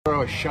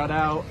Estero a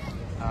shutout.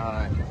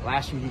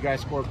 Last week you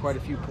guys scored quite a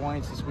few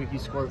points. This week you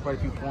scored quite a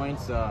few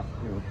points.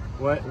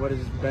 What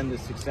has been the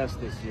success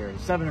this year?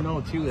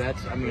 7-0 too.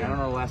 That's, I mean, I don't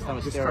know the last time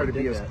Estero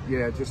did that.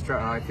 Yeah, just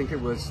try. I think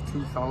it was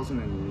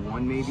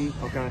 2001 maybe.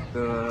 Okay.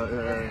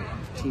 The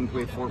team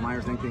played Fort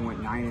Myers. I think they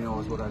went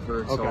 9-0 is what I've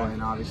heard. Okay. So,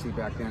 and obviously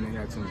back then they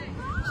had some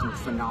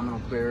phenomenal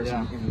players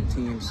in the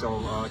team. So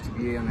to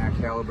be on that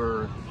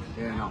caliber,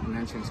 and I'll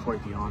mention, it's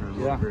quite the honor.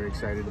 We're very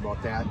excited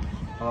about that.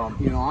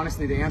 You know,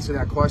 honestly, to answer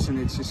that question,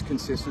 it's just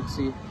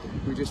consistency.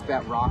 We're just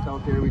that rock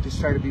out there. We just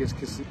try to be as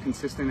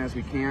consistent as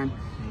we can,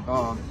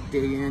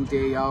 day in,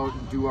 day out,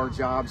 do our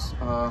jobs.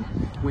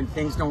 When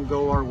things don't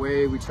go our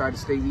way, we try to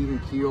stay even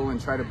keel and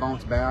try to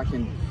bounce back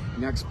and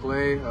next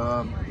play,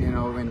 you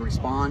know, and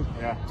respond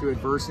to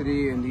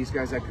adversity. And these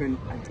guys,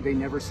 they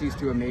never cease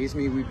to amaze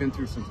me. We've been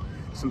through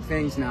some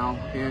things now,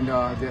 and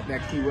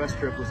that Key West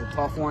trip was a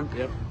tough one.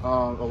 A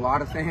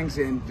lot of things,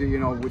 and you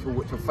know,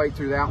 to fight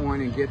through that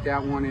one and get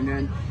that one, and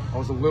then I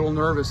was a little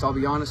nervous, I'll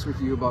be honest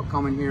with you, about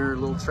coming here. A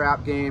little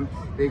trap game.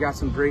 They got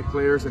some great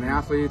players and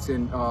athletes,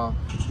 and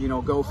you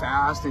know, go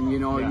fast, and you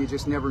know, you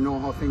just never know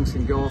how things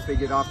can go if they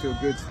get off to a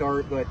good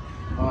start. But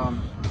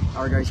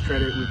our guys'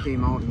 credit, we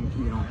came out and,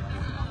 you know,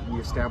 we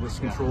established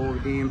control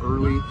of the game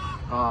early.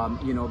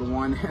 You know, the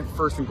one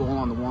first and goal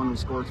on the one, we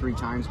scored 3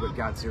 times but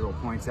got 0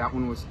 points. That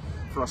one was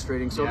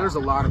frustrating. So there's a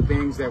lot of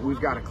things that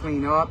we've got to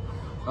clean up.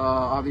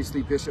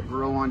 Obviously, Bishop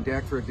Borough on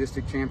deck for a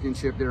district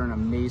championship. They're an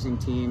amazing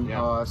team.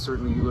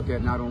 Certainly, you look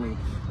at not only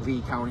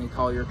Lee County,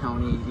 Collier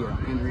County, you know,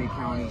 Henry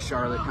County,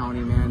 Charlotte County.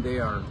 Man,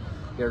 they're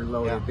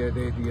loaded.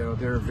 You know,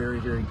 they're very,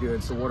 very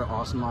good. So what an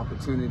awesome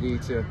opportunity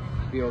to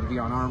be able to be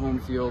on our home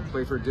field,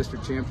 play for a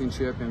district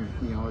championship, and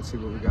you know, let's see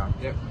what we got.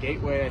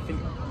 Gateway, I think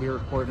we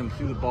recorded them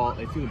through the ball.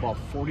 They threw the ball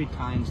 40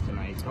 times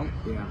tonight.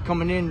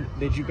 Coming in,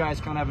 did you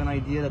guys kind of have an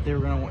idea that they were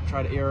going to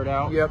try to air it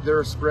out? Yep, they're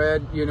a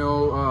spread. You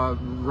know,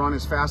 run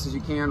as fast as you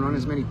can, run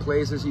as many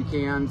plays as you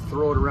can,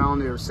 throw it around.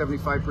 They're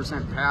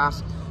 75%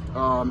 pass.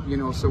 You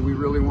know, so we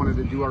really wanted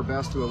to do our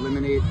best to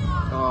eliminate,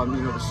 you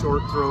know, the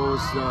short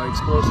throws,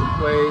 explosive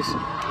plays,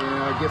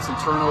 get some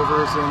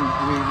turnovers,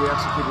 and we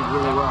executed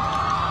really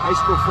well. High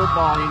school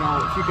football, you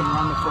know, if you can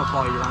run the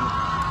football, you run the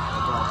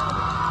football.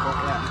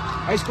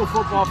 High school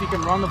football, if you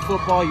can run the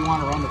football, you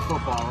want to run the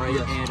football, right?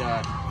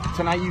 And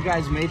tonight you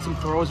guys made some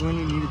throws when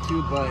you needed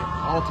to, but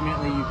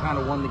ultimately you kind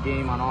of won the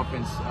game on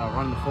offense,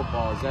 running the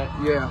football. Is that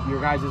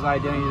your guys'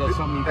 identity? That's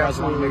something you guys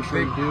want to make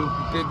sure you do?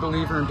 Big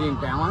believer in being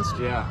balanced.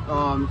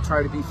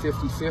 Try to be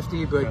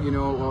 50-50, but you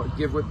know,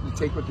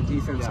 take what the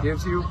defense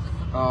gives you.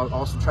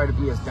 Also try to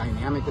be as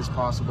dynamic as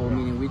possible,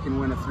 meaning we can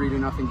win a 3-0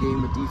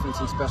 game with defense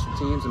and special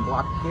teams and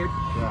block the kid,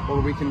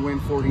 or we can win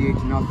 48-0,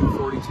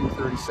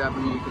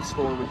 42-37. We can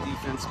score with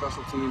defense,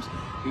 special teams,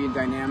 being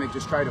dynamic.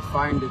 Just try to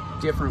find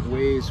different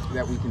ways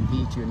that we can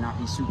beat you and not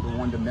be super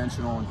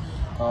one-dimensional. And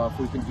if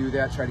we can do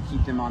that, try to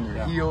keep them on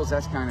their heels.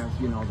 That's kind of,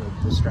 you know,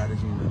 the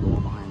strategy and the goal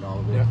behind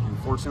all of it.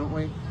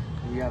 Unfortunately,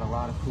 we got a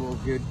lot of cool,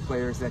 good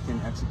players that can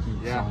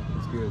execute. So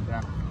it's good.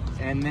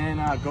 And then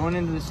going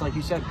into this, like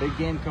you said, big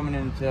game coming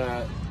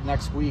into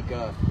next week,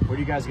 what are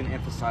you guys going to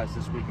emphasize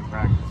this week in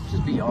practice?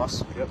 Just be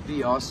us.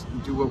 Be us.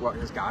 Do what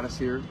has got us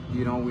here.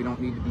 You know, we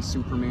don't need to be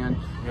Superman.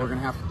 We're going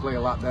to have to play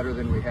a lot better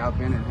than we have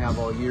been and have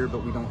all year,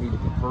 but we don't need to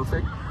be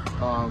perfect.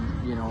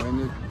 You know,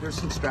 and there's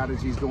some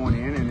strategies going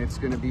in, and it's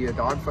going to be a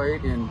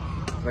dogfight. And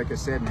like I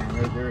said,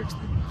 man, they're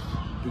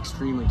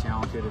extremely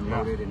talented and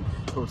loaded, and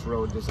Coach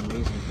Rode is an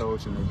amazing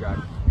coach, and they've got,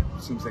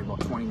 seems like about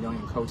 20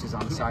 million coaches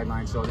on the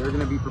sideline, so they're going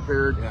to be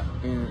prepared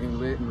and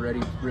lit and ready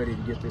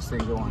to get this thing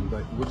going.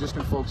 But we're just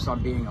going to focus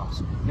on being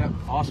us.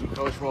 Awesome,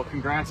 Coach. Well,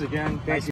 congrats again. Thank you.